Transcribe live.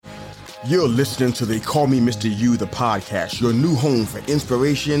You're listening to the Call Me Mr. You, the podcast, your new home for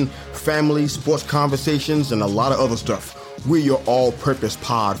inspiration, family, sports conversations, and a lot of other stuff. We're your all-purpose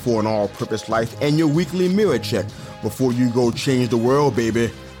pod for an all-purpose life and your weekly mirror check before you go change the world, baby.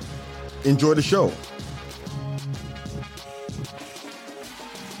 Enjoy the show.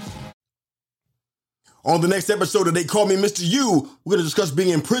 On the next episode of They Call Me Mr. You, we're going to discuss being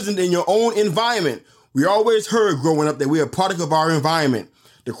imprisoned in your own environment. We always heard growing up that we're a product of our environment.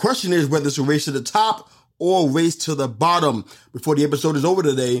 The question is whether it's a race to the top or a race to the bottom. Before the episode is over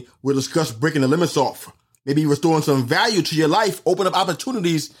today, we'll discuss breaking the limits off. Maybe restoring some value to your life, open up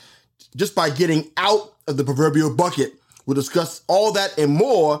opportunities just by getting out of the proverbial bucket. We'll discuss all that and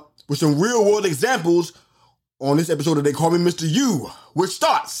more with some real world examples on this episode of They Call Me Mr. You, which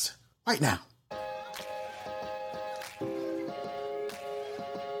starts right now.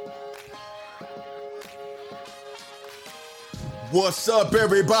 What's up,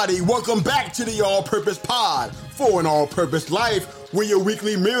 everybody? Welcome back to the All-Purpose Pod for an All-Purpose Life. We're your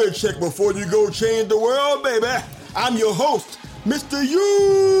weekly mirror check before you go change the world, baby. I'm your host, Mr.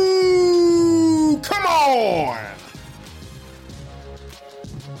 You. Come on!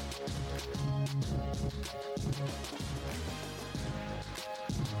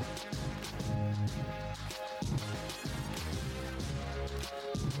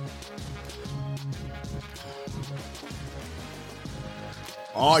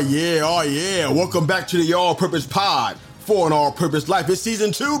 Oh yeah. Welcome back to the All-Purpose Pod for an All-Purpose Life. It's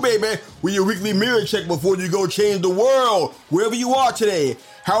season 2, baby. With your weekly mirror check before you go change the world. Wherever you are today,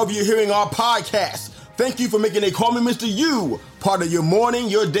 however you're hearing our podcast, thank you for making They Call Me Mr. You part of your morning,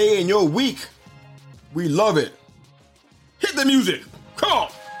 your day, and your week. We love it. Hit the music. Come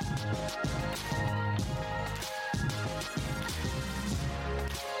on.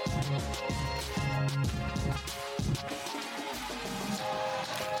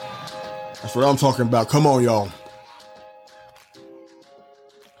 That's what I'm talking about. Come on, y'all.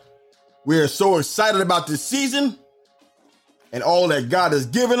 We are so excited about this season and all that God has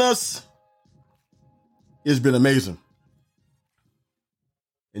given us. It's been amazing.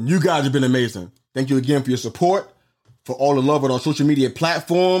 And you guys have been amazing. Thank you again for your support, for all the love on our social media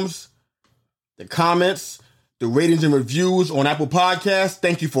platforms, the comments, the ratings and reviews on Apple Podcasts.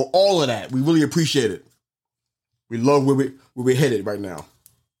 Thank you for all of that. We really appreciate it. We love where we're headed right now.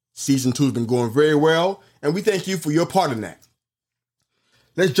 Season 2 has been going very well, and we thank you for your part in that.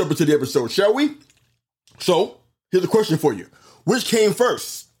 Let's jump into the episode, shall we? So, here's a question for you. Which came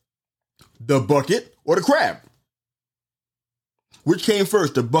first, the bucket or the crab? Which came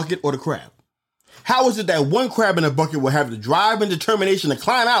first, the bucket or the crab? How is it that one crab in a bucket will have the drive and determination to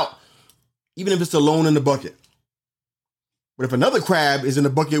climb out, even if it's alone in the bucket? But if another crab is in the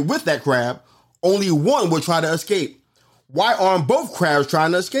bucket with that crab, only one will try to escape. Why aren't both crabs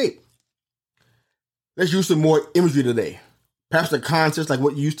trying to escape? Let's use some more imagery today. Perhaps the concepts like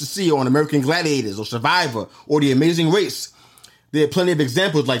what you used to see on American Gladiators or Survivor or The Amazing Race. There are plenty of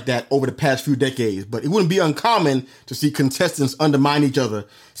examples like that over the past few decades, but it wouldn't be uncommon to see contestants undermine each other,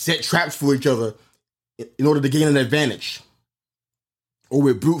 set traps for each other in order to gain an advantage, or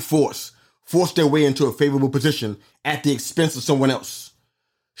with brute force their way into a favorable position at the expense of someone else.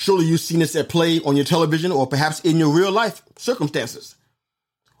 Surely you've seen this at play on your television or perhaps in your real life circumstances.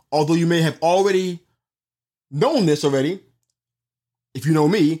 Although you may have already known this already, if you know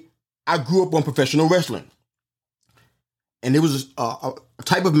me, I grew up on professional wrestling. And there was a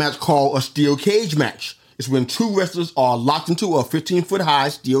type of match called a steel cage match. It's when two wrestlers are locked into a 15-foot high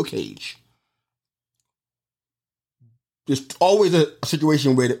steel cage. There's always a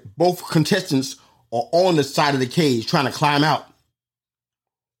situation where both contestants are on the side of the cage trying to climb out.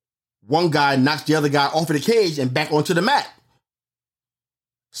 One guy knocks the other guy off of the cage and back onto the mat.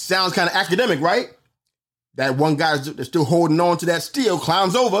 Sounds kind of academic, right? That one guy that's still holding on to that steel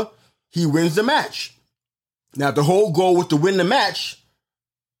climbs over, he wins the match. Now, if the whole goal was to win the match,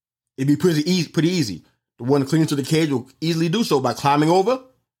 it'd be pretty easy. The one clinging to the cage will easily do so by climbing over,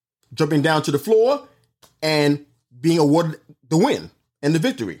 jumping down to the floor, and being awarded the win and the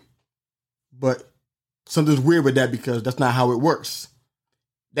victory. But something's weird with that because that's not how it works.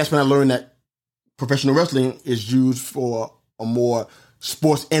 That's when I learned that professional wrestling is used for a more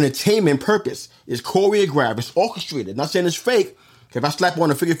sports entertainment purpose. It's choreographed, it's orchestrated. Not saying it's fake. If I slap on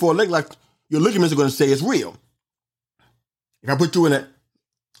a figure 4 leg, like your ligaments are going to say it's real. If I put you in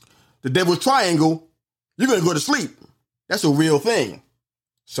the devil's triangle, you're going to go to sleep. That's a real thing.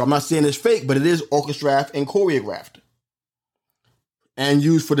 So I'm not saying it's fake, but it is orchestrated and choreographed. And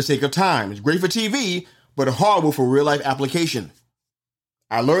used for the sake of time. It's great for TV, but horrible for real life application.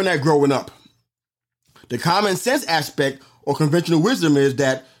 I learned that growing up. The common sense aspect or conventional wisdom is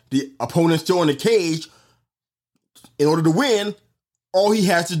that the opponent's still in the cage, in order to win, all he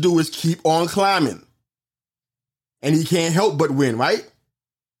has to do is keep on climbing. And he can't help but win, right?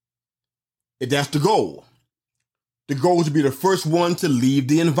 If that's the goal. The goal is to be the first one to leave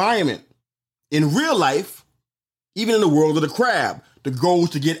the environment. In real life, even in the world of the crab, the goal is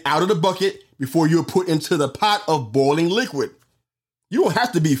to get out of the bucket before you're put into the pot of boiling liquid. You don't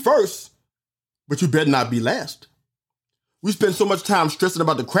have to be first, but you better not be last. We spend so much time stressing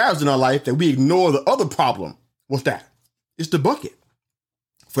about the crabs in our life that we ignore the other problem. What's that? It's the bucket.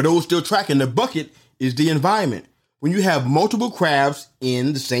 For those still tracking, the bucket is the environment. When you have multiple crabs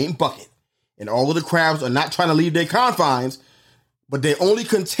in the same bucket, and all of the crabs are not trying to leave their confines, but they're only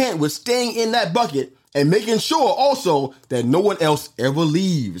content with staying in that bucket and making sure also that no one else ever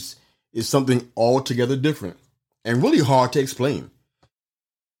leaves, is something altogether different and really hard to explain.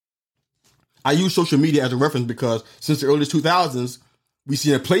 I use social media as a reference because since the early 2000s, we've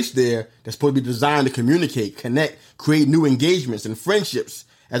seen a place there that's supposed to be designed to communicate, connect, create new engagements and friendships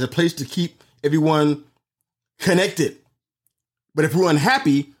as a place to keep everyone connected. But if we're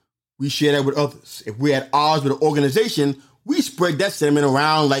unhappy, we share that with others. If we're at odds with an organization, we spread that sentiment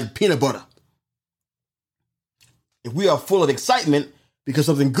around like peanut butter. If we are full of excitement because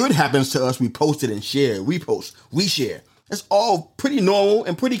something good happens to us, we post it and share, repost, reshare. That's all pretty normal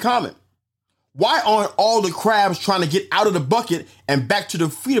and pretty common. Why aren't all the crabs trying to get out of the bucket and back to the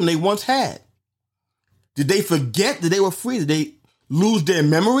freedom they once had? Did they forget that they were free? Did they lose their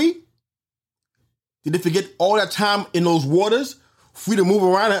memory? Did they forget all that time in those waters, free to move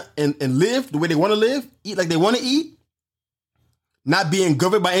around and live the way they want to live, eat like they want to eat, not being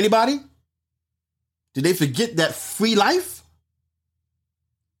governed by anybody? Did they forget that free life?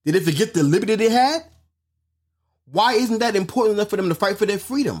 Did they forget the liberty they had? Why isn't that important enough for them to fight for their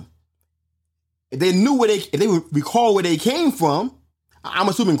freedom? If they knew if they would recall where they came from, I'm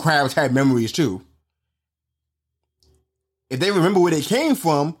assuming crabs had memories too. If they remember where they came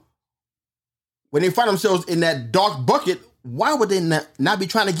from, when they find themselves in that dark bucket, why would they not be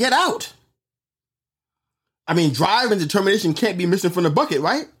trying to get out? I mean, drive and determination can't be missing from the bucket,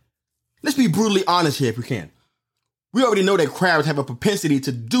 right? Let's be brutally honest here if we can. We already know that crabs have a propensity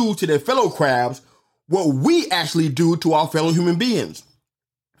to do to their fellow crabs what we actually do to our fellow human beings.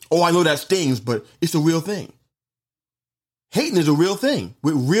 Oh, I know that stings, but it's a real thing. Hating is a real thing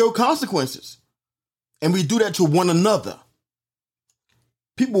with real consequences. And we do that to one another.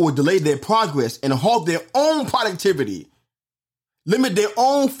 People will delay their progress and halt their own productivity, limit their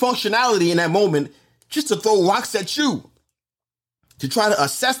own functionality in that moment just to throw rocks at you, to try to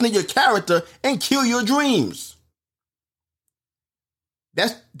assassinate your character and kill your dreams.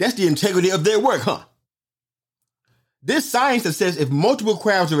 That's the integrity of their work, huh? There's science that says if multiple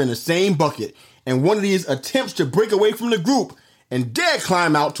crabs are in the same bucket and one of these attempts to break away from the group and dare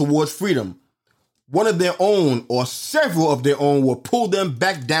climb out towards freedom, one of their own or several of their own will pull them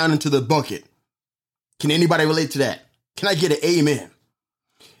back down into the bucket. Can anybody relate to that? Can I get an amen?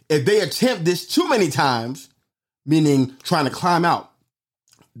 If they attempt this too many times, meaning trying to climb out,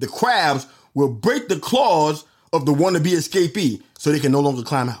 the crabs will break the claws of the wannabe escapee so they can no longer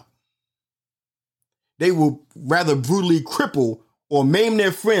climb out. They will rather brutally cripple or maim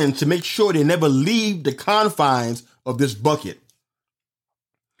their friends to make sure they never leave the confines of this bucket.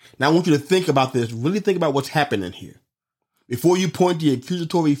 Now, I want you to think about this. Really think about what's happening here. Before you point the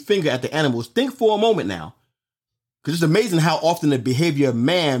accusatory finger at the animals, think for a moment now. Because it's amazing how often the behavior of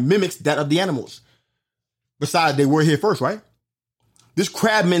man mimics that of the animals. Besides, they were here first, right? This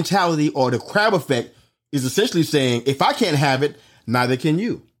crab mentality or the crab effect is essentially saying, if I can't have it, neither can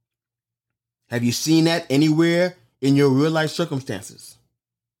you. Have you seen that anywhere in your real life circumstances?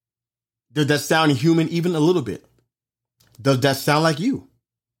 Does that sound human even a little bit? Does that sound like you?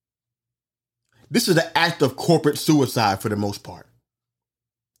 This is the act of corporate suicide for the most part.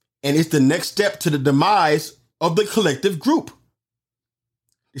 And it's the next step to the demise of the collective group.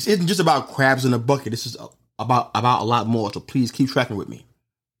 This isn't just about crabs in a bucket. This is about a lot more. So please keep tracking with me.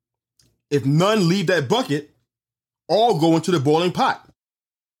 If none leave that bucket, all go into the boiling pot.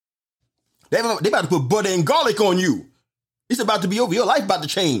 They about to put butter and garlic on you. It's about to be over. Your life about to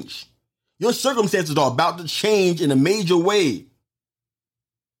change. Your circumstances are about to change in a major way.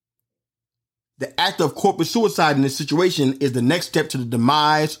 The act of corporate suicide in this situation is the next step to the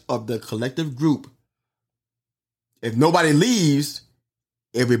demise of the collective group. If nobody leaves,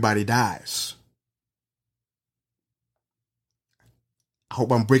 everybody dies. I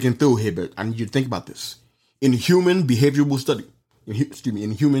hope I'm breaking through here, but I need you to think about this. In human behavioral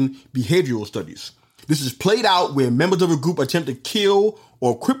studies, this is played out where members of a group attempt to kill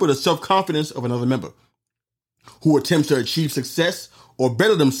or cripple the self-confidence of another member who attempts to achieve success or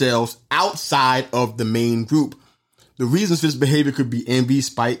better themselves outside of the main group. The reasons for this behavior could be envy,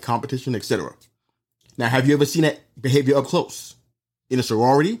 spite, competition, etc. Now, have you ever seen that behavior up close? In a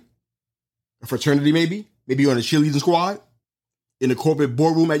sorority? A fraternity maybe? Maybe you're on a cheerleading squad? In a corporate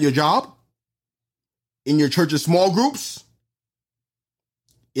boardroom at your job? In your church's small groups?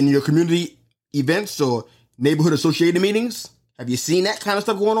 In your community events or neighborhood associated meetings? Have you seen that kind of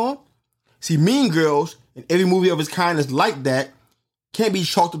stuff going on? See, Mean Girls and every movie of its kind is like that can't be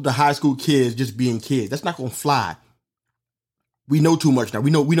chalked up to high school kids just being kids. That's not going to fly. We know too much now.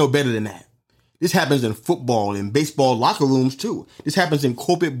 We know better than that. This happens in football and baseball locker rooms too. This happens in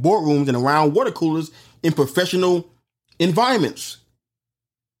corporate boardrooms and around water coolers in professional environments.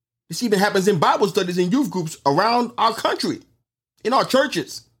 This even happens in Bible studies and youth groups around our country, in our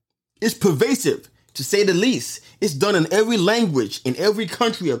churches. It's pervasive, to say the least. It's done in every language, in every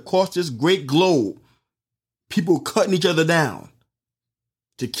country across this great globe. People cutting each other down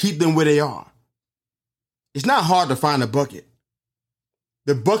to keep them where they are. It's not hard to find a bucket.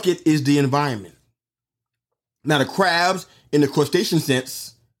 The bucket is the environment. Now, the crabs, in the crustacean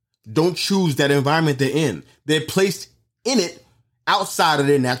sense, don't choose that environment they're in. They're placed in it outside of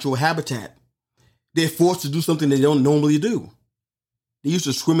their natural habitat. They're forced to do something they don't normally do. They're used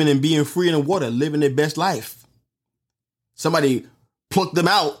to swimming and being free in the water, living their best life. Somebody plucked them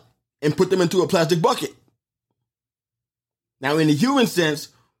out and put them into a plastic bucket. Now, in the human sense,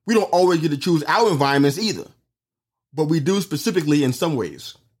 we don't always get to choose our environments either, but we do specifically in some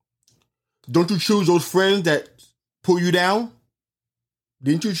ways. Don't you choose those friends that pull you down?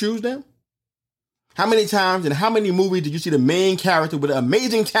 Didn't you choose them? How many times and how many movies did you see the main character with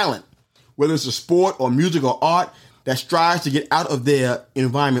amazing talent, whether it's a sport or music or art, that strives to get out of their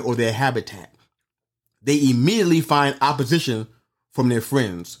environment or their habitat? They immediately find opposition from their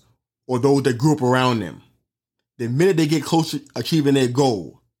friends or those that grew up around them. The minute they get close to achieving their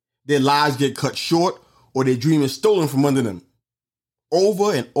goal, their lives get cut short or their dream is stolen from under them.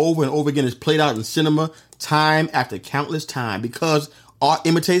 Over and over and over again, it's played out in cinema time after countless time because art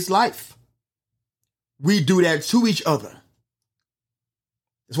imitates life. We do that to each other.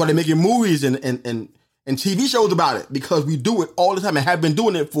 That's why they're making movies and TV shows about it, because we do it all the time and have been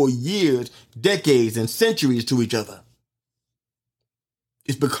doing it for years, decades, and centuries to each other.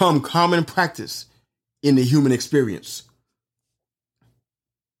 It's become common practice in the human experience.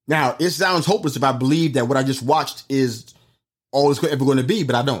 Now, it sounds hopeless if I believe that what I just watched is all it's ever going to be,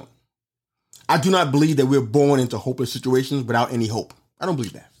 but I don't. I do not believe that we're born into hopeless situations without any hope. I don't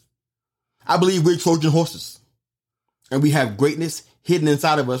believe that. I believe we're Trojan horses, and we have greatness hidden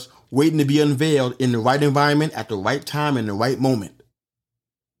inside of us, waiting to be unveiled in the right environment at the right time in the right moment.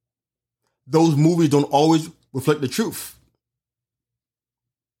 Those movies don't always reflect the truth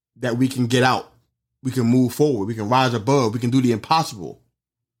that we can get out, we can move forward, we can rise above, we can do the impossible.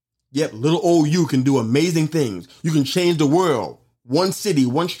 Yep, little old you can do amazing things. You can change the world, one city,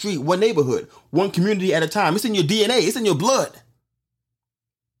 one street, one neighborhood, one community at a time. It's in your DNA, it's in your blood.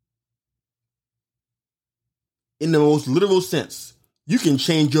 In the most literal sense, you can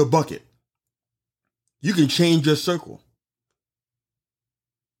change your bucket. You can change your circle.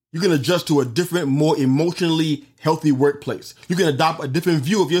 You can adjust to a different, more emotionally healthy workplace. You can adopt a different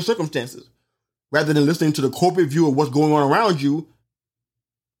view of your circumstances. Rather than listening to the corporate view of what's going on around you,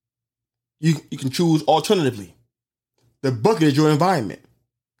 you can choose alternatively. The bucket is your environment.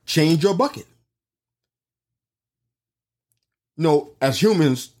 Change your bucket. You know, as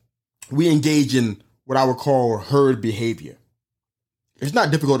humans, we engage in what I would call herd behavior. It's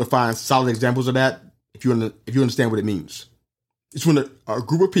not difficult to find solid examples of that if you understand what it means. It's when a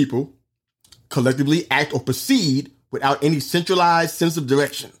group of people collectively act or proceed without any centralized sense of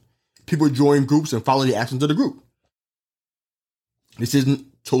direction. People join groups and follow the actions of the group. This isn't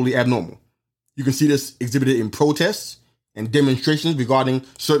totally abnormal. You can see this exhibited in protests and demonstrations regarding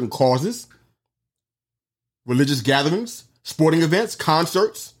certain causes, religious gatherings, sporting events,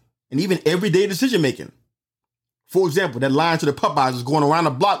 concerts, and even everyday decision making. For example, that line to the Popeyes is going around the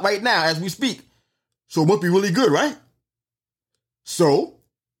block right now as we speak. So it must be really good, right? So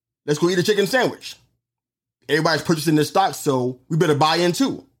let's go eat a chicken sandwich. Everybody's purchasing this stock, so we better buy in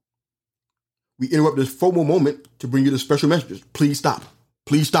too. We interrupt this FOMO moment to bring you the special messages. Please stop.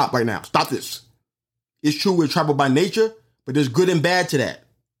 Please stop right now. Stop this. It's true we're tribal by nature, but there's good and bad to that.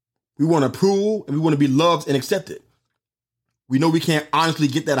 We want to approve and we want to be loved and accepted. We know we can't honestly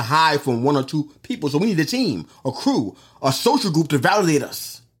get that high from one or two people, so we need a team, a crew, a social group to validate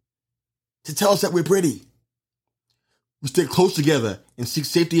us, to tell us that we're pretty. We stick close together and seek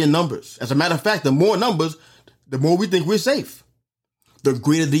safety in numbers. As a matter of fact, the more numbers, the more we think we're safe. The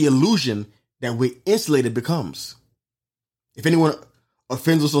greater the illusion that we're insulated becomes. If anyone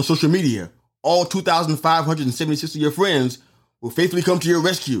offenders on social media, all 2,576 of your friends will faithfully come to your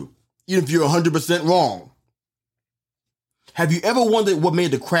rescue, even if you're 100% wrong. Have you ever wondered what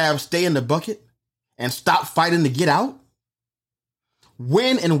made the crabs stay in the bucket and stop fighting to get out?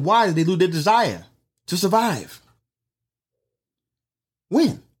 When and why did they lose their desire to survive?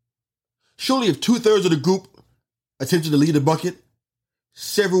 When? Surely if 2/3 of the group attempted to leave the bucket,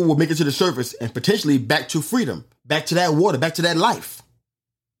 several will make it to the surface and potentially back to freedom, back to that water, back to that life.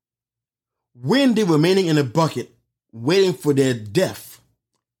 When did remaining in the bucket, waiting for their death,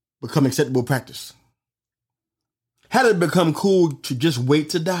 become acceptable practice? How did it become cool to just wait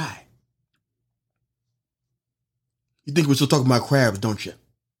to die? You think we're still talking about crabs, don't you?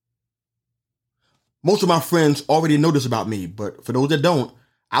 Most of my friends already know this about me, but for those that don't,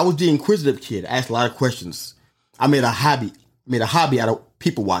 I was the inquisitive kid. I asked a lot of questions. I made a hobby out of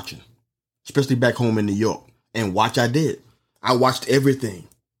people watching, especially back home in New York. And watch I did. I watched everything.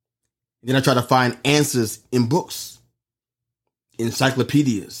 And then I tried to find answers in books,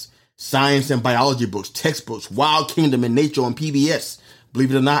 encyclopedias, science and biology books, textbooks, Wild Kingdom and Nature on PBS.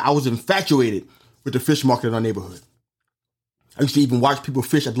 Believe it or not, I was infatuated with the fish market in our neighborhood. I used to even watch people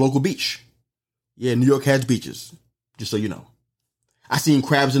fish at the local beach. Yeah, New York has beaches, just so you know. I seen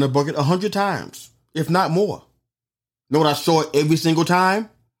crabs in a bucket 100 times, if not more. Know what I saw every single time?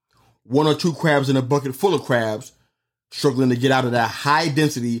 1 or 2 crabs in a bucket full of crabs struggling to get out of that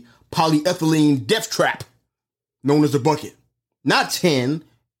high-density polyethylene death trap known as the bucket. Not 10,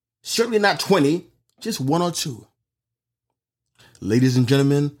 certainly not 20, just 1 or 2. Ladies and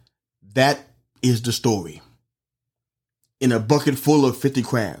gentlemen, that is the story. In a bucket full of 50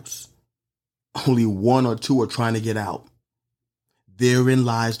 crabs, only 1 or 2 are trying to get out. Therein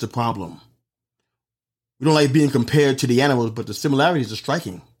lies the problem. We don't like being compared to the animals, but the similarities are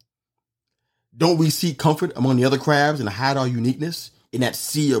striking. Don't we seek comfort among the other crabs and hide our uniqueness in that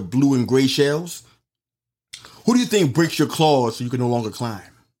sea of blue and gray shells? Who do you think breaks your claws so you can no longer climb?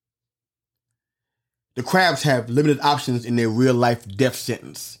 The crabs have limited options in their real-life death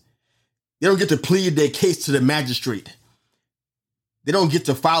sentence. They don't get to plead their case to the magistrate. They don't get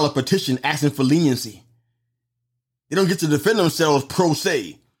to file a petition asking for leniency. They don't get to defend themselves pro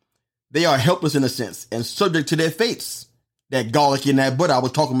se. They are helpless in a sense and subject to their fates. That garlic in that butt I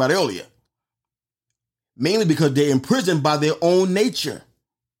was talking about earlier. Mainly because they're imprisoned by their own nature.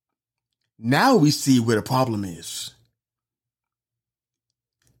 Now we see where the problem is.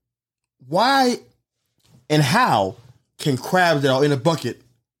 Why and how can crabs that are in a bucket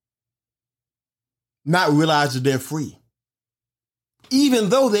not realize that they're free? Even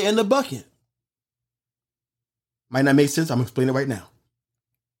though they're in the bucket. Might not make sense. I'm going to explain it right now.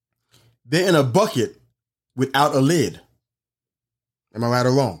 They're in a bucket without a lid. Am I right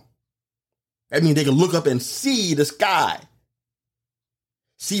or wrong? That means they can look up and see the sky.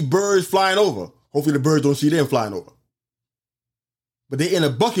 See birds flying over. Hopefully the birds don't see them flying over. But they're in a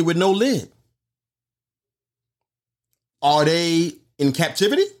bucket with no lid. Are they in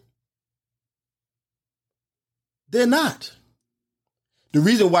captivity? They're not. The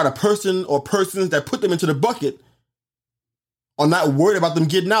reason why the person or persons that put them into the bucket are not worried about them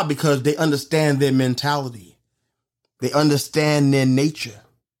getting out because they understand their mentality. They understand their nature.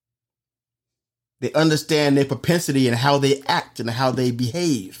 They understand their propensity and how they act and how they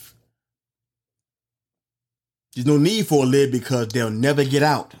behave. There's no need for a lid because they'll never get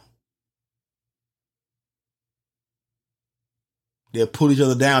out. They'll pull each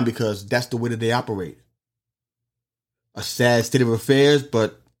other down because that's the way that they operate. A sad state of affairs,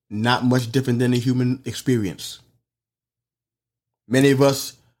 but not much different than the human experience. Many of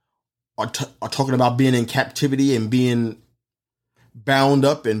us are talking about being in captivity and being bound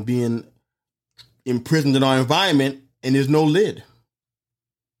up and being imprisoned in our environment, and there's no lid.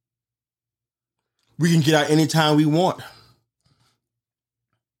 We can get out anytime we want.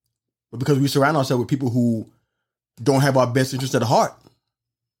 But because we surround ourselves with people who don't have our best interest at heart,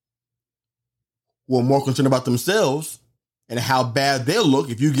 who are more concerned about themselves and how bad they'll look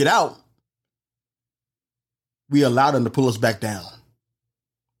if you get out, we allow them to pull us back down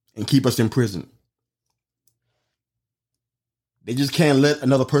and keep us in prison. They just can't let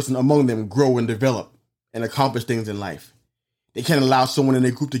another person among them grow and develop and accomplish things in life. They can't allow someone in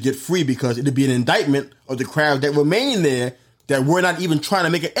their group to get free because it'd be an indictment of the crowd that remain there that were not even trying to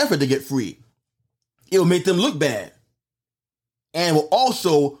make an effort to get free. It will make them look bad and will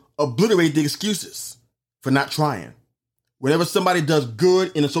also obliterate the excuses for not trying. Whenever somebody does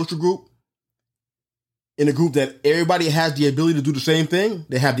good in a social group, in a group that everybody has the ability to do the same thing,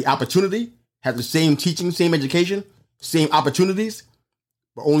 they have the opportunity, have the same teaching, same education, same opportunities,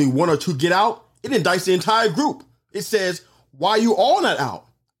 but only 1 or 2 get out, it indicts the entire group. It says, Why are you all not out?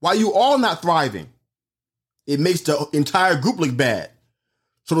 Why are you all not thriving? It makes the entire group look bad.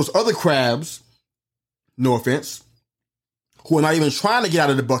 So those other crabs, no offense, who are not even trying to get out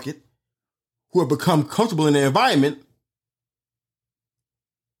of the bucket, who have become comfortable in their environment,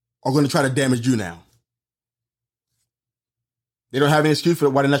 are going to try to damage you now. They don't have any excuse for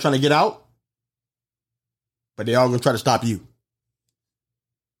why they're not trying to get out, but they are going to try to stop you.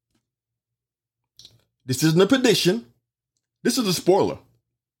 This isn't a prediction. This is a spoiler.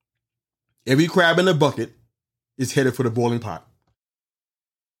 Every crab in the bucket is headed for the boiling pot.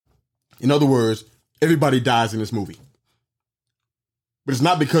 In other words, everybody dies in this movie. But it's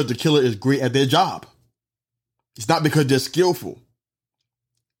not because the killer is great at their job. It's not because they're skillful.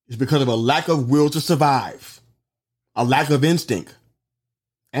 It's because of a lack of will to survive, a lack of instinct,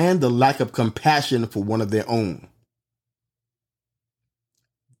 and the lack of compassion for one of their own.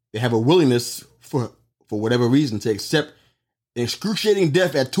 They have a willingness, for whatever reason, to accept an excruciating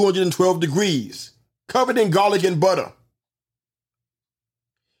death at 212 degrees, covered in garlic and butter.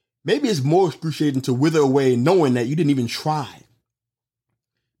 Maybe it's more excruciating to wither away knowing that you didn't even try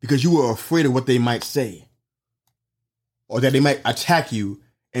because you were afraid of what they might say or that they might attack you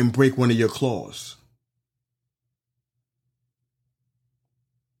and break one of your claws.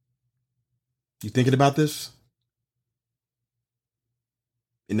 You thinking about this?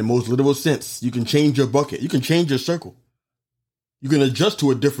 In the most literal sense, you can change your bucket. You can change your circle. You can adjust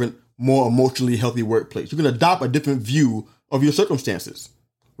to a different, more emotionally healthy workplace. You can adopt a different view of your circumstances.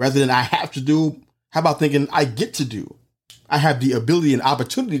 Rather than I have to do, how about thinking I get to do? I have the ability and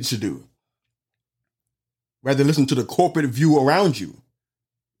opportunity to do. Rather than listen to the corporate view around you.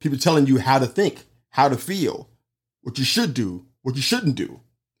 People telling you how to think, how to feel, what you should do, what you shouldn't do.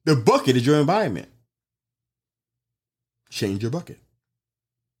 The bucket is your environment. Change your bucket.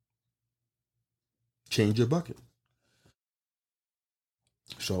 Change your bucket.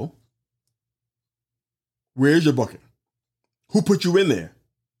 So, where's your bucket? Who put you in there?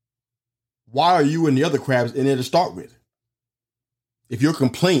 Why are you and the other crabs in there to start with? If your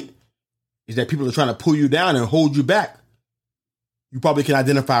complaint is that people are trying to pull you down and hold you back, you probably can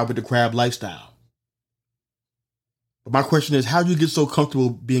identify with the crab lifestyle. But my question is, how do you get so comfortable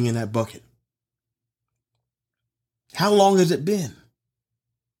being in that bucket? How long has it been?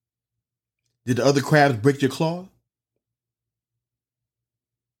 Did the other crabs break your claw?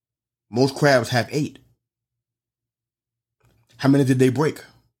 Most crabs have 8. How many did they break?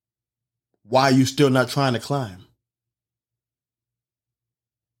 Why are you still not trying to climb?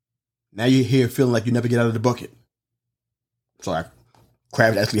 Now you're here feeling like you never get out of the bucket. Sorry,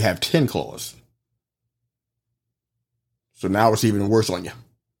 crabs actually have 10 claws. So now it's even worse on you.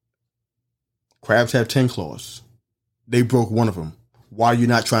 Crabs have 10 claws. They broke one of them. Why are you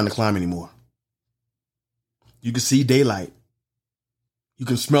not trying to climb anymore? You can see daylight. You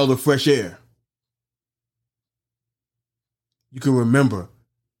can smell the fresh air. You can remember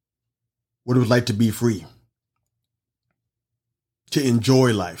what it was like to be free, to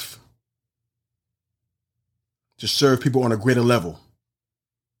enjoy life, to serve people on a greater level.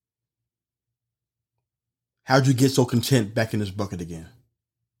 How'd you get so content back in this bucket again?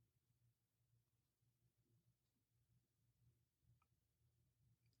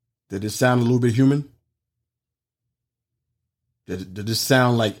 Did this sound a little bit human? Did this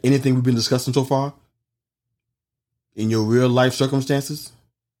sound like anything we've been discussing so far? In your real life circumstances?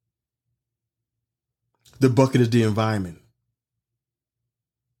 The bucket is the environment.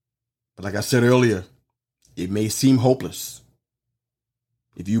 But like I said earlier, it may seem hopeless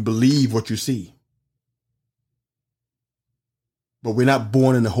if you believe what you see. But we're not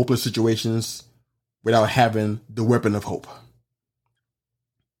born into hopeless situations without having the weapon of hope.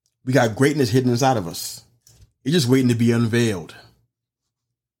 We got greatness hidden inside of us. It's just waiting to be unveiled.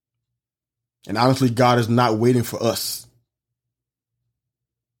 And honestly, God is not waiting for us.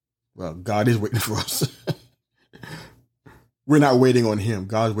 Well, God is waiting for us. We're not waiting on him.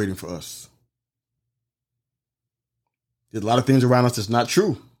 God's waiting for us. There's a lot of things around us that's not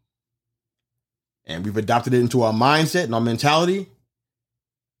true. And we've adopted it into our mindset and our mentality.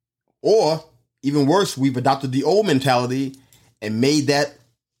 Or, even worse, we've adopted the old mentality and made that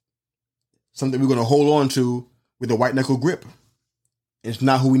something we're going to hold on to with a white knuckle grip. It's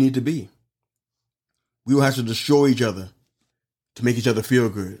not who we need to be. We don't have to destroy each other to make each other feel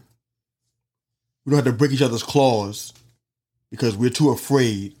good. We don't have to break each other's claws because we're too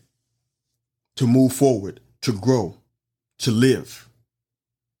afraid to move forward, to grow, to live.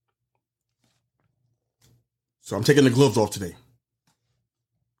 So I'm taking the gloves off today.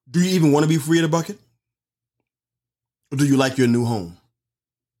 Do you even want to be free of the bucket? Or do you like your new home?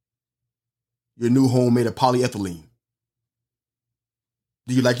 Your new home made of polyethylene.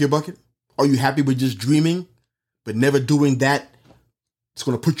 Do you like your bucket? Are you happy with just dreaming, but never doing that? It's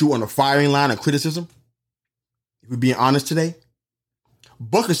going to put you on the firing line of criticism. If we're being honest today,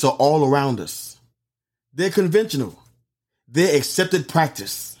 buckets are all around us. They're conventional. They're accepted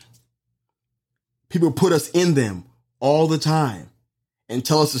practice. People put us in them all the time and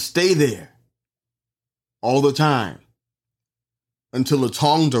tell us to stay there all the time until the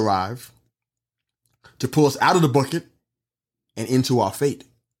tongs arrive to pull us out of the bucket and into our fate.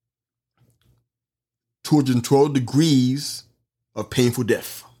 212 degrees of painful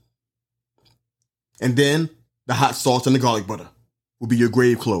death. And then the hot sauce and the garlic butter will be your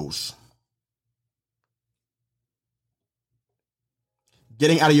grave clothes.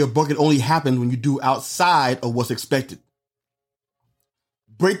 Getting out of your bucket only happens when you do outside of what's expected.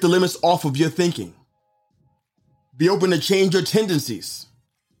 Break the limits off of your thinking. Be open to change your tendencies.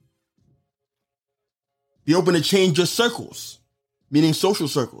 Be open to change your circles, meaning social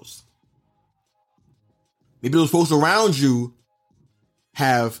circles. Maybe those folks around you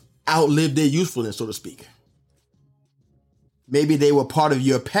have outlived their usefulness, so to speak. Maybe they were part of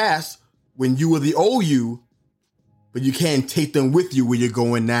your past when you were the old you, but you can't take them with you where you're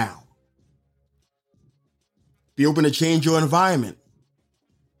going now. Be open to change your environment.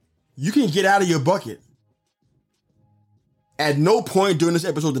 You can get out of your bucket. At no point during this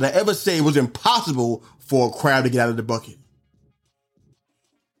episode did I ever say it was impossible for a crab to get out of the bucket.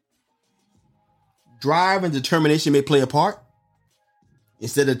 Drive and determination may play a part.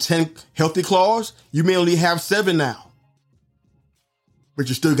 Instead of 10 healthy claws, you may only have 7 now. But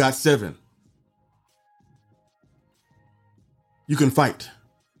you still got 7. You can fight.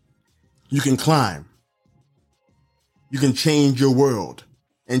 You can climb. You can change your world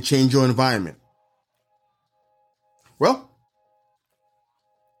and change your environment. Well,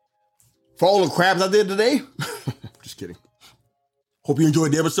 for all the crabs out there today, just kidding. Hope you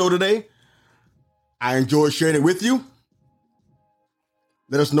enjoyed the episode today. I enjoyed sharing it with you.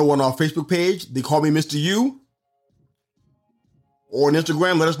 Let us know on our Facebook page. They call me Mr. U. Or on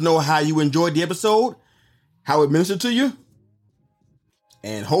Instagram, let us know how you enjoyed the episode, how it ministered to you.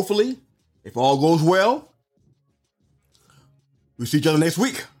 And hopefully, if all goes well, we'll see each other next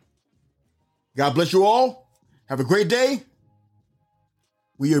week. God bless you all. Have a great day.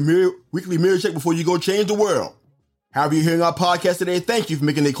 We are weekly mirror check before you go change the world. However you're hearing our podcast today, thank you for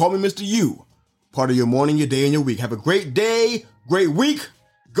making They Call Me Mr. U part of your morning, your day, and your week. Have a great day, great week.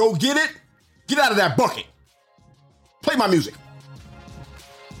 Go get it. Get out of that bucket. Play my music.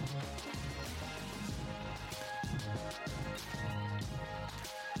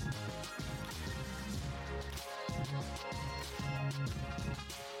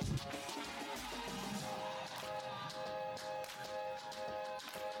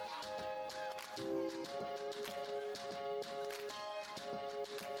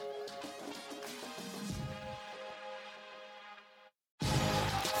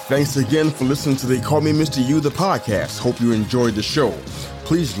 Thanks again for listening to They Call Me Mr. U, the podcast. Hope you enjoyed the show.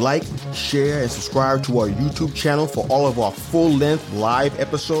 Please like, share, and subscribe to our YouTube channel for all of our full-length live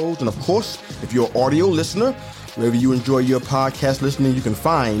episodes. And of course, if you're an audio listener, wherever you enjoy your podcast listening, you can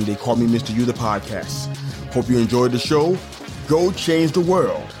find They Call Me Mr. U, the podcast. Hope you enjoyed the show. Go change the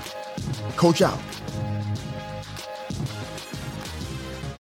world. Coach out.